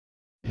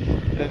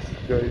Yes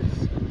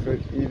guys,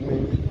 good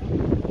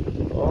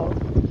evening all.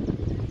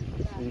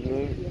 This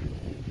evening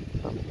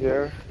I'm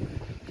here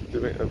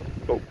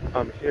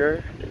I'm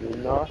here in the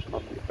north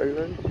of the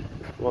island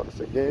once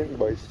again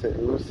by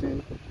St.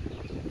 Lucy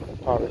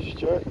Parish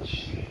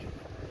Church.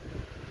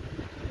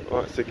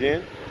 Once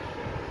again,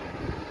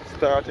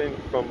 starting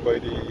from by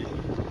the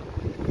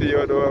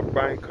Theodore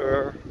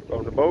Banker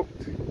roundabout.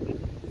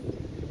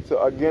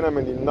 So again, I'm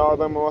in the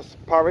northernmost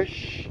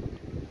parish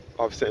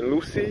of St.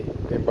 Lucy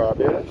in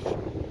Barbados,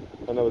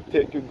 and I will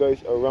take you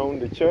guys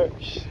around the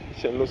church,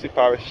 St. Lucy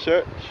Parish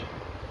Church.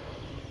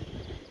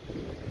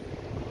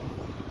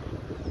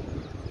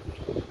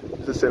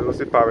 This is St.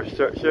 Lucy Parish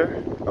Church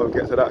here. I'll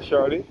get to that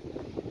shortly.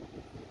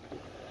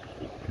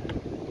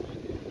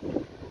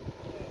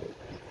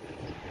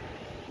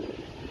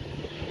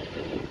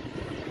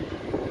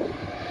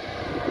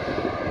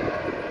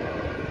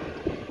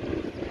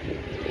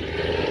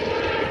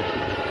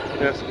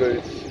 Yes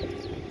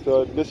guys,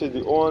 so this is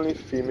the only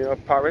female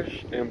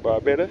parish in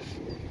Barbados,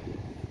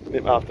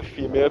 named after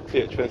female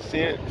patron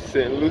saint,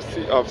 St.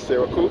 Lucy of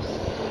Syracuse.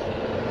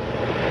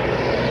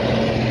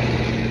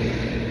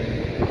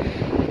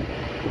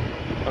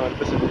 And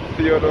this is the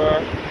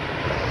Theodore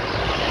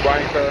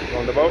Banker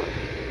roundabout.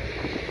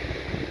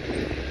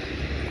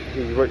 This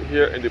is right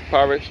here in the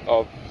parish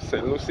of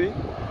St. Lucy.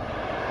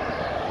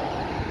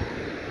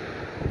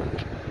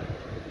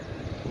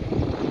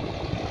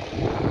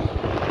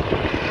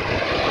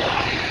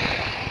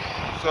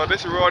 So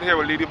this road here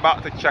will lead you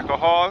back to Checker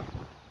Hall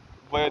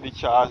via the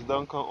Charles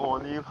Duncan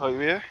O'Neill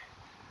Highway,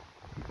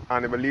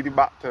 and it will lead you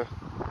back to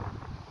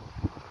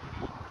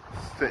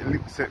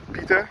St.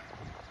 Peter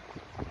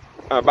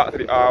and back to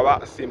the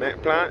Arwat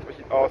cement plant, which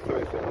is also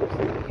in St.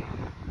 Lucy.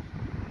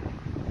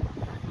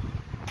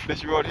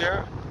 This road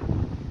here,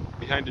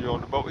 behind the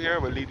roundabout here,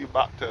 will lead you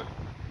back to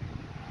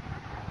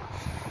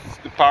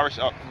the parish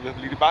will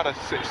lead you back to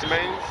St.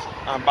 Simon's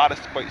and back to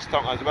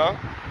Spicestown as well.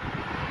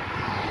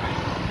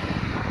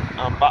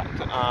 And back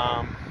to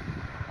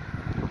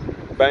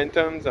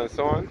Benton's and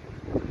so on.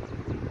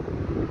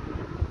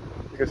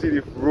 You can see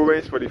the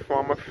ruins for the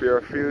former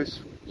Fairfields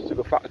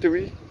sugar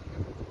factory.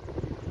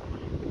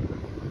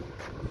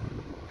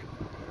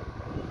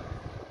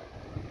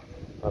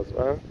 As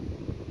well.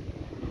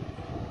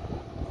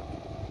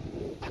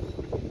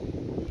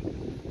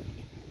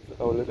 So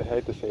I will let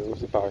head to St.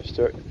 Lucy Parish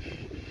Church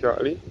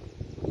shortly.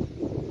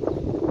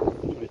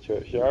 To the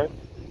churchyard.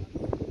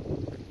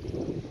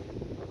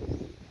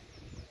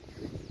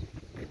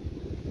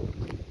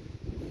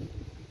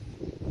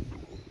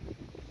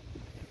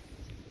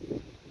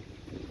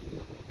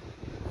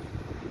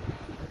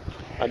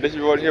 And this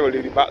road here will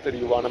lead you back to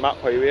the Wanamac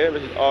Highway,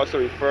 which is also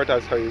referred to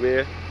as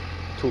Highway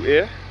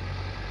 2A.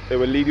 It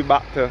will lead you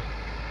back to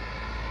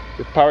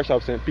the parish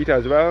of St. Peter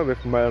as well,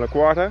 with a mile and a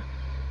quarter.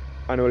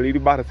 And it will lead you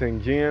back to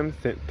St. James,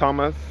 St.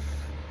 Thomas,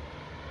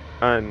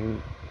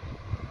 and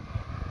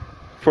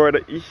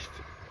further east,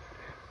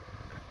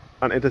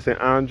 and into St.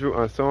 Andrew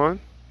and so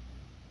on.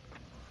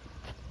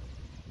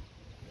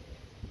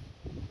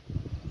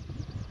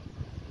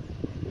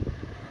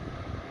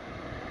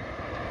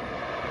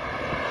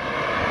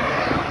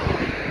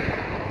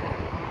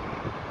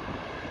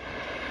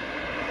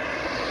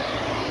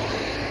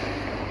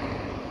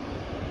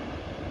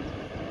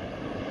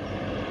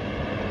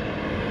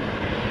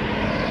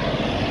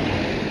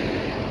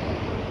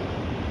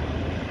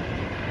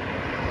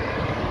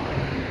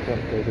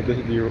 Okay, so this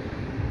is the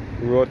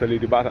road that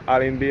leads back to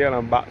Allendale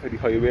and back to the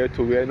highway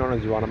 2A known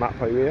as the Wanamac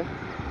Highway.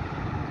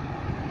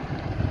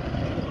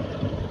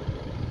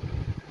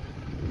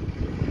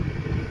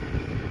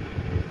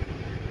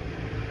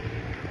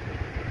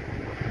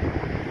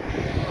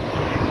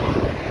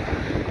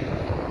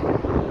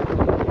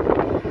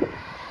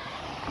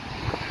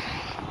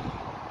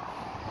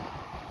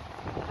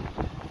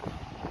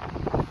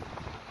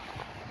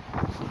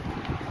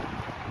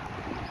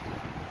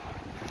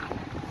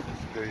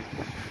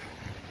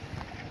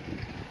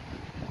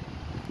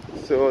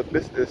 So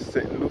this is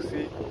St.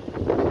 Lucy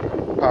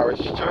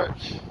Parish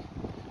Church,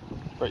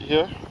 right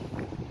here.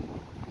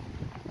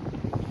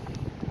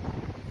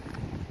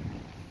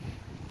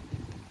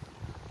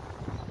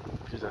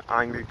 Which is an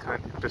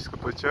Anglican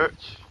Episcopal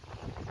Church.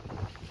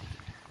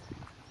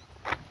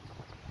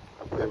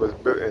 It was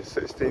built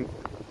in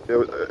it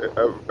was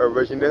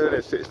originated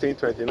in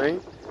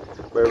 1629,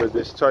 but it was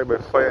destroyed by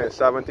fire in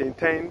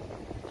 1710.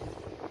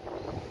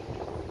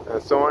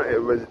 And so on. It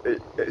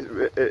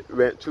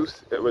went through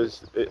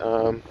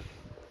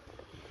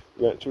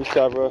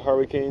several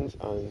hurricanes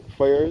and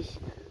fires,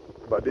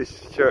 but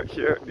this church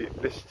here,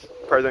 this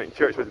present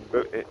church, was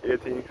built in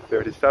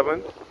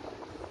 1837,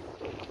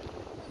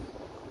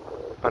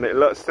 and it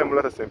looks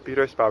similar to St.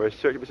 Peter's Parish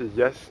Church, which is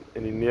just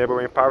in the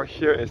neighboring parish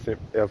here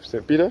of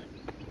St. Peter.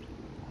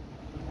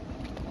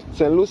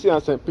 St. Lucy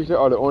and St. Peter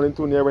are the only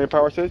two neighboring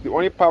parishes. The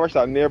only parish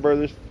that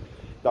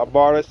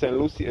borders St.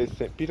 Lucy is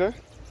St. Peter.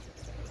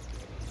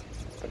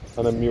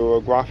 And a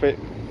mural graphic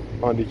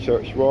on the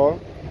church wall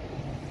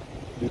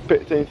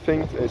depicting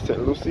things in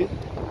St. Lucy.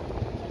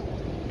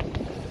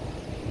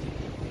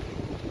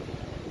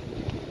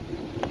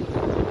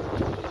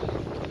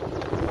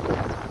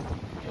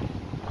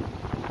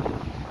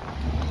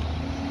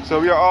 So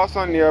we are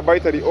also nearby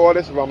to the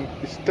oldest rum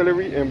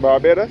distillery in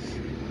Barbados,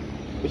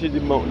 which is the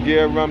Mount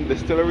Gay Rum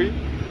Distillery.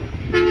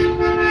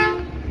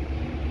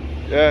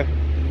 Yeah,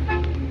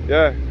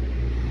 yeah.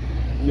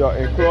 You are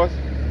in close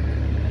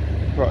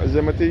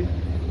proximity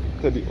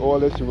to the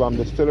oldest rum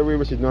distillery,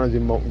 which is known as the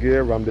Mount Gay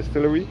Rum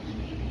Distillery.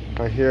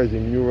 And here is the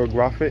mural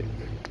graphic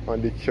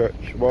on the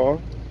church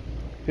wall.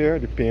 Here,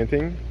 the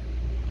painting.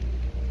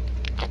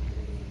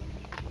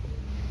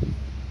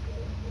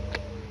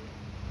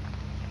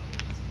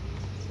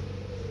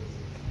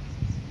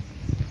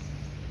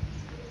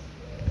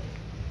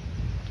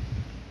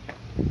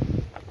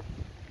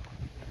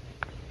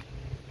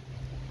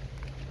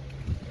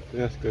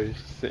 Yes guys,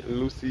 St.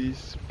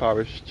 Lucy's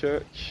Parish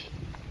Church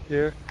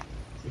here,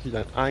 which is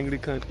an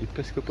Anglican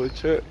Episcopal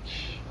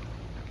church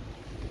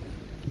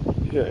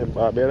here in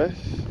Barbados.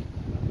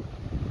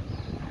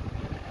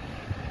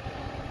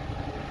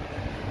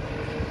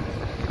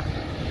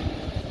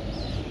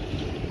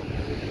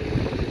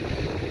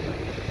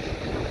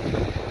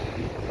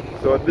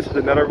 So this is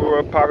another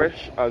rural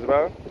parish as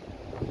well,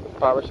 the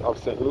parish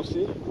of St.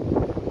 Lucy.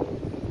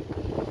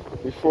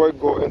 Before I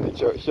go into the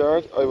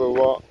churchyard, I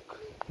will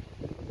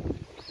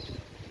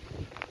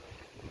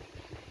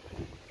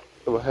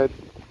head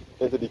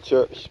into the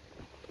church's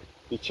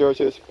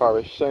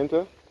parish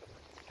center.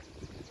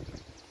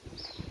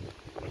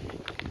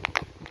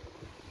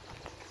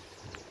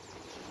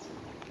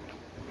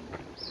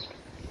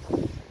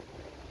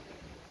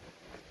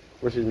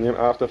 Which is named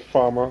after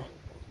former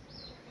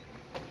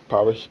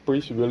parish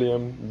priest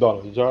William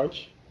Donald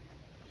George.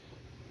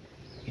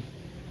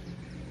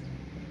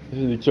 This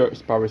is the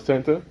church's parish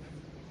center,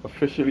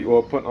 officially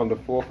opened on the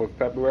 4th of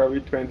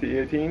February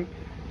 2018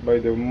 by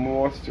the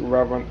Most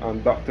Reverend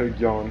and Dr.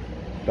 John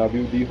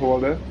W.D.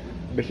 Holder,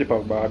 Bishop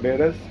of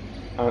Barbados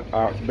and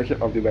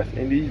Archbishop of the West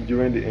Indies,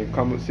 during the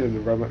incumbency of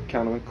the Reverend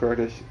Canon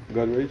Curtis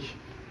Goodrich,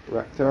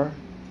 Rector.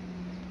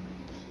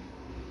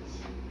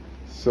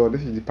 So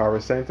this is the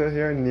parish center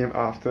here, named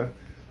after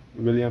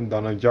William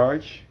Donald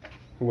George,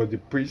 who was the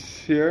priest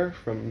here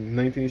from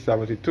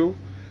 1972 to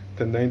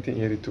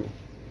 1982.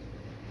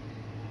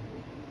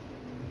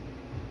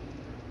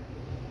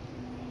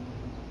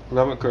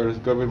 Reverend Curtis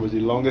Goodrich was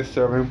the longest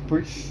serving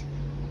priest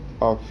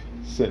of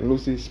St.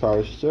 Lucy's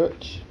Parish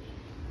Church.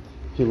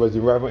 He was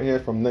the reverend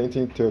here from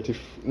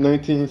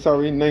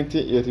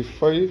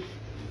 1985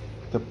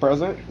 to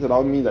present. So that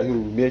would mean that he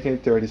was making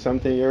 30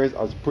 something years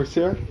as priest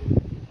here.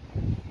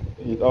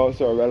 He's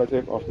also a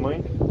relative of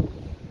mine.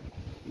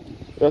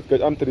 Let's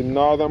get on to the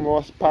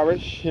northernmost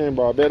parish here in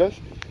Barbados,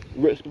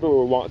 which people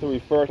will want to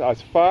refer to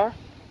as far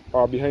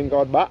or behind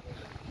God's back.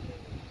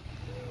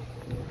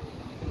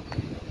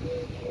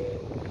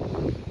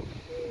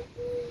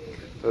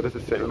 So this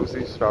is St.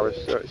 Lucy's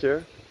Parish Church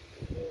here,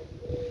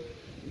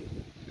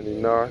 in the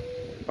north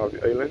of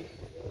the island.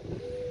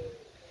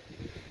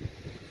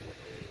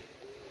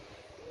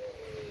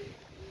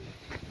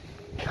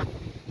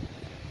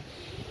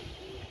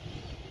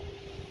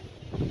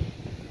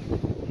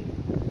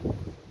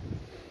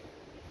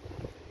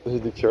 This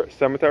is the church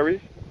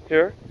cemetery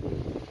here.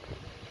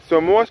 So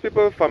most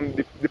people from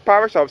the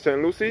parish of St.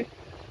 Lucy,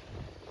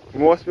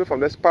 most people from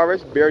this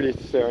parish bear the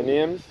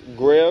surnames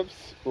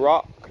Graves,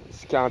 Rock,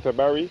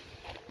 Canterbury,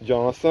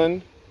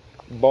 Johnson,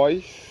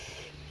 Boyce,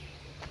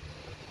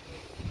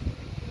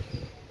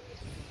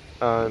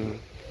 and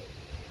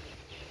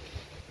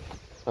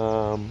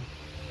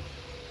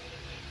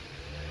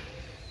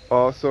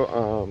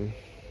also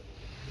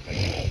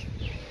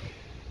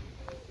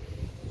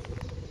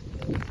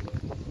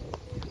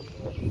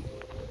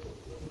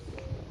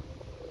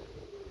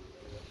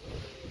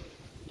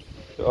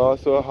they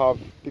also have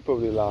people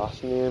with the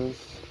last names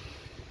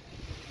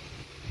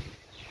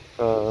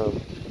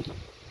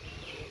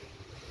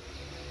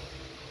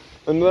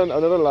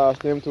another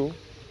last name too,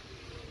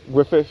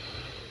 Griffith,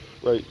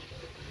 right?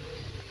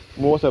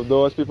 Most of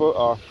those people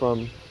are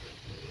from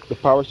the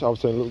parish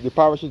of the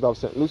parishes of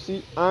St.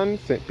 Lucy and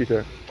St.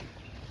 Peter.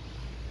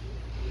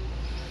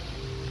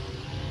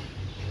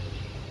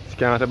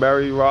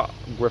 Canterbury, Rock,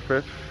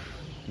 Griffith,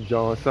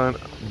 Johnson,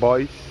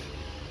 Boyce,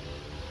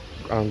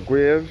 and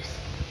Graves.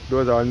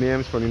 Those are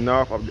names from the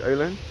north of the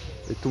island.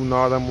 The two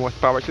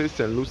northernmost parishes,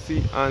 St.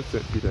 Lucy and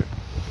St. Peter.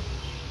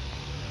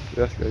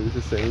 Yes guys, this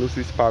is St.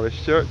 Lucy's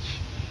Parish Church.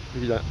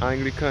 This is an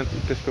Anglican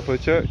Episcopal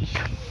church.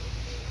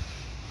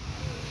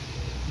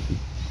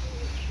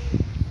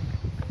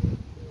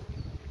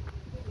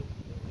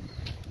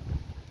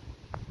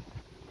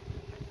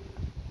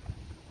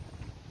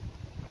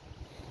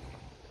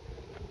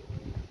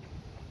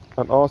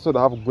 And also they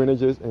have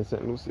greenages in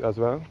St. Lucy as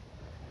well.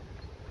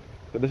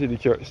 So this is the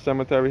church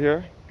cemetery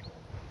here.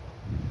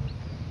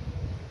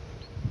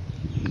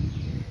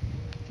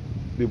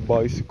 The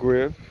Boyce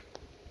grave.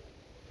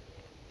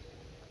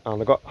 And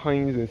I got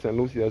Hines in St.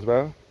 Lucy as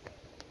well.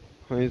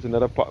 Hines is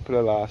another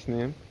popular last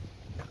name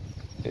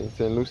in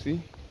St.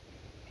 Lucy.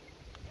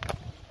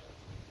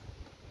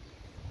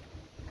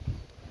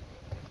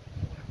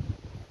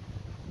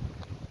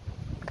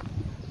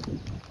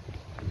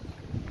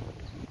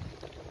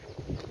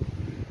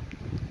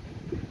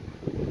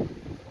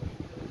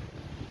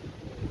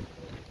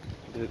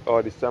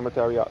 or the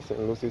cemetery at St.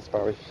 Lucy's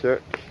Parish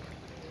Church.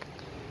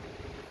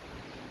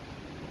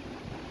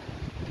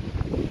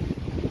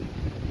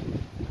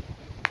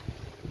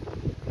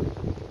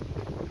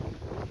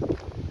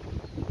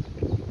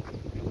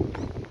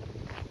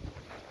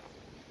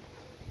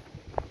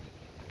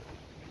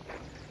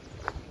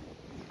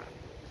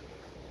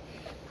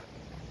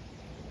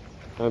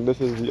 And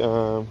this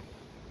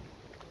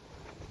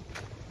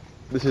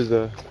is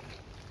a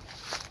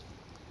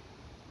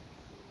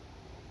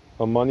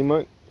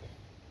monument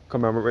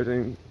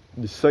commemorating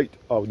the site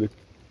of the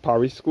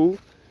Parish School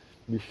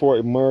before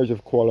it merged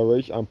with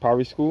Coleridge and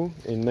Parish School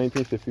in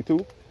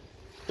 1952.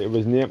 It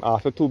was named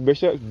after two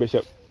bishops,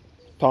 Bishop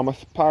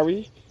Thomas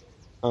Parry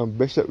and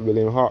Bishop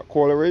William Hart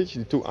Coleridge,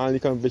 the two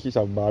Anglican bishops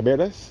of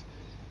Barbados.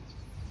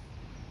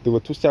 There were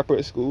two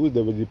separate schools.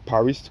 There was the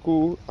Parish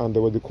School and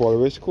there was the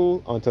Coleridge School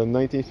until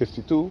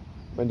 1952,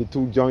 when the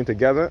two joined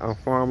together and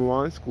formed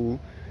one school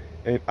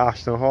in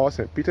Ashton Hall,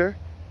 St. Peter.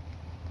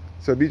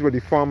 So these were the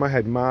former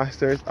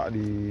headmasters at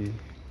the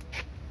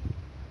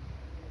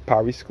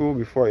Parish School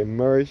before it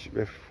merged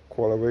with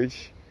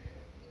Coleridge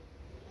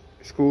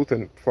School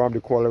to form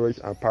the Coleridge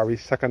and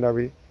Parish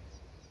Secondary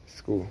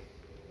School.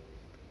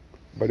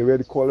 By the way,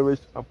 the Coleridge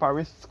and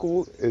Parish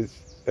School is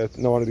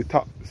now one of the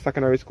top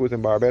secondary schools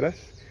in Barbados.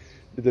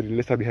 These are the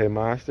list of the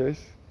headmasters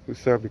who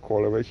served the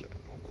Coleridge,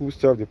 who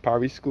served the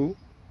Parish School.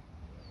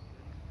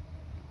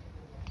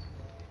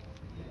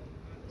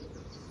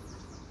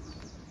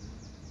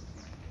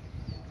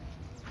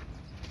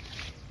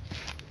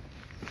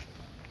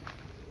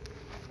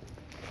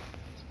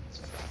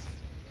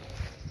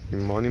 The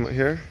monument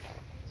here.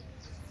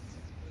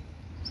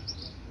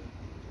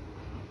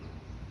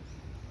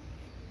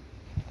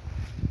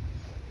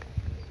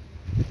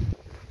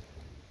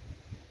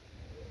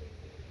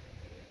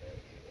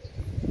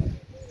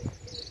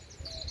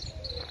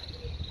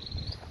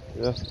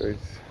 Yes guys,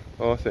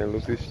 all St.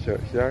 Lucy's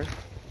churchyard.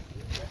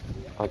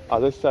 And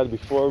as I said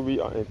before, we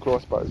are in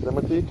close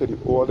proximity to the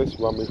oldest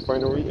rum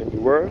refinery in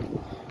the world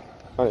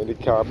and in the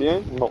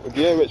Caribbean, Mount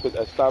Dear, which was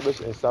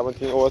established in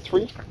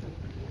 1703.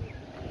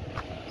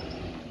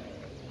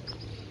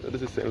 So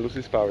this is St.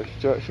 Lucy's Parish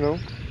Church now,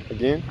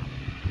 again.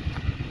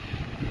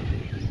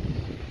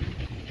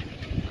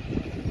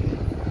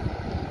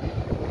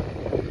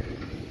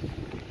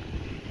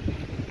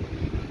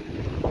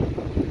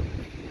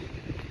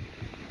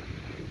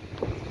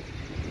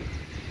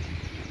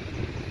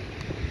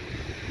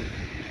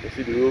 You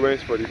see the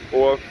ruins for the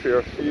old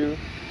Fairfield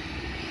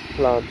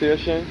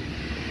plantation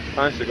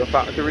and sugar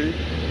factory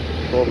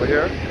over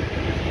here.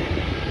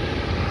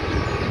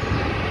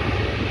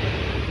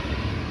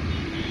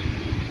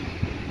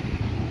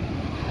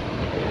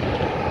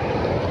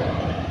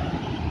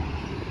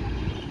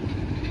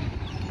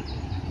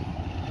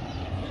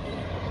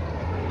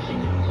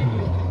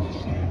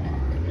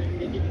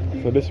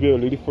 So this will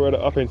lead you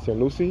further up in St.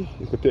 Lucy.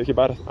 You could take you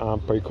back to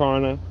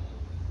Parish.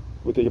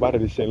 We'll take you back to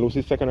the St.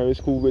 Lucy Secondary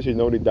School, which is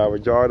now the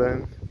David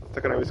Jordan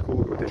Secondary School.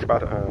 We'll take you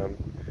back to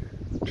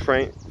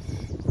Trent,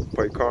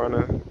 Parish.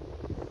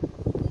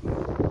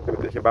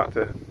 We'll take you back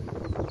to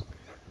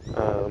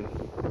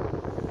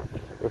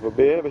River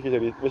Bay,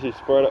 which is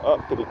further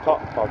up to the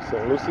top of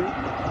St. Lucy.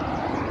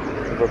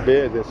 River Bay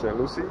is in St.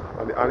 Lucy,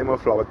 and the Animal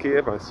Flower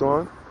Cave and so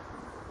on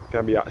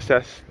can be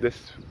accessed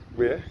this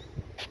way.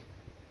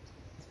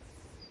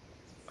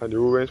 And the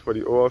ruins for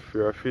the old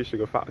Fairfield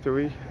sugar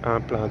factory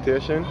and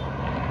plantation.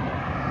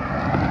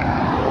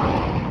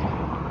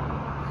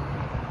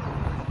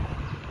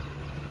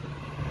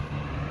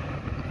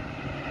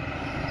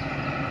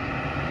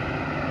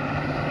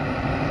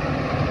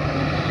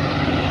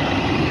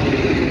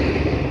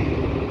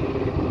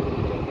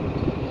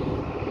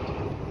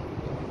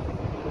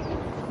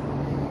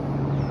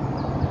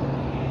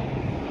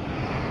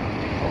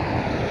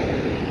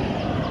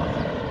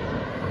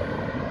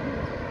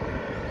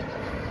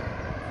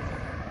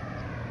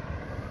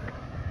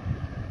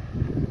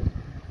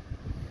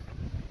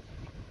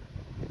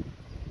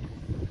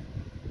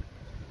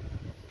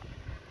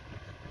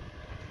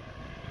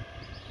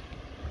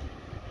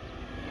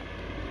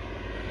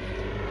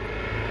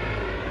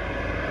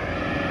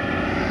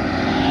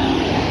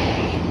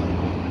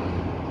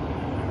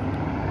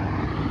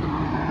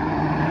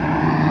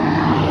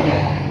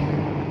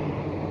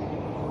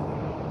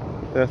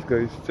 That's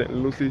guys, St.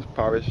 Lucy's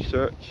Parish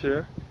Church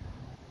here.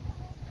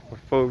 A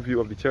full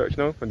view of the church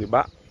now from the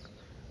back.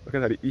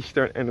 Looking at the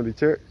eastern end of the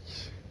church.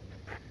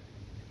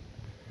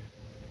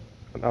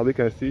 And as you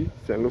can see,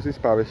 St. Lucy's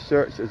Parish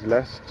Church is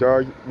less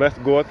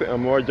Gothic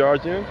and more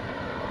Georgian.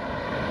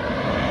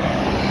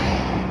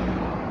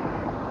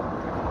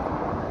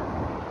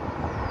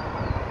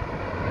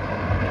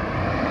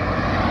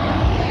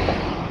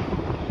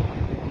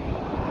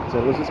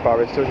 St. Lucy's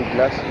Parish Church is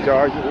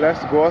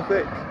less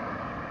Gothic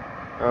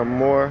and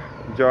more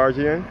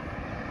Georgian.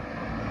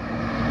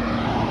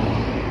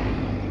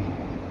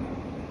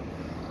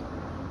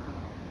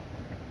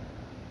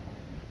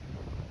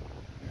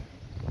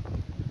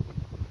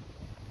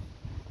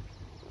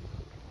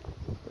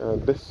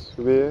 And this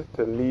way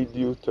to lead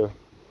you to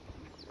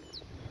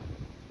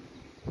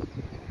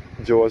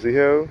Josie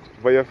Hill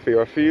via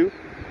Fairfield.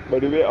 By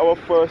the way, our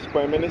first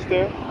Prime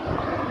Minister,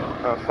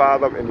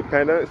 father of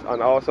independence,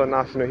 and also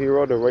national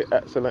hero, the very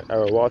excellent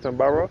Errol Walton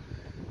Barrow,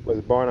 was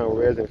born and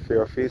raised in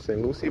Fairfield,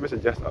 St. Lucie, which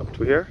is just up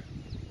to here,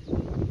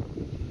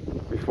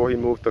 before he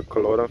moved to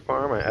Culloden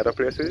Farm and other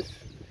places.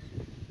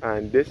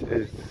 And this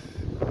is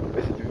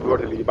the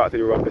road to lead back to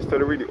the Rum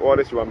Distillery, the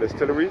oldest rum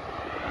distillery.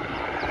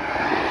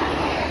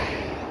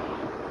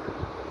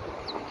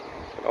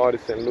 All the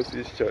St.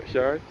 Lucie's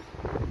churchyard.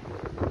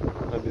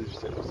 And this is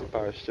St. Lucie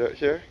Parish Church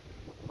here.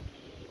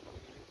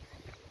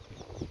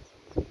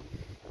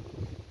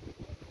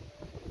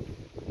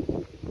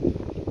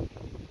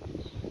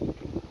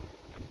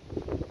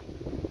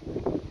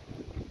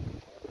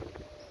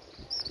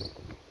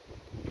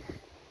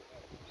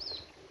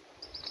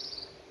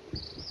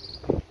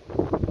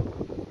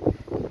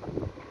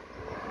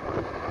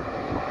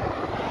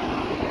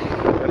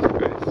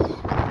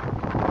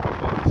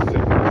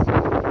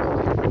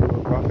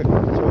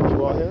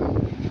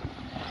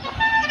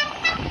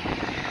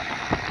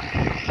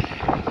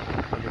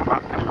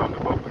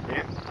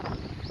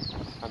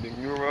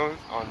 Murals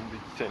on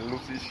the St.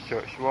 Lucie's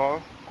church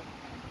wall.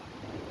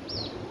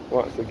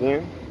 Once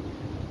again.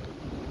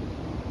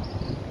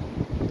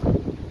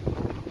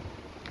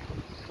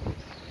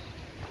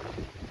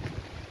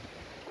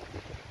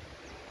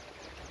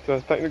 So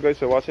thank you guys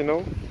for watching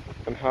now,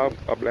 and have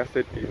a blessed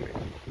evening.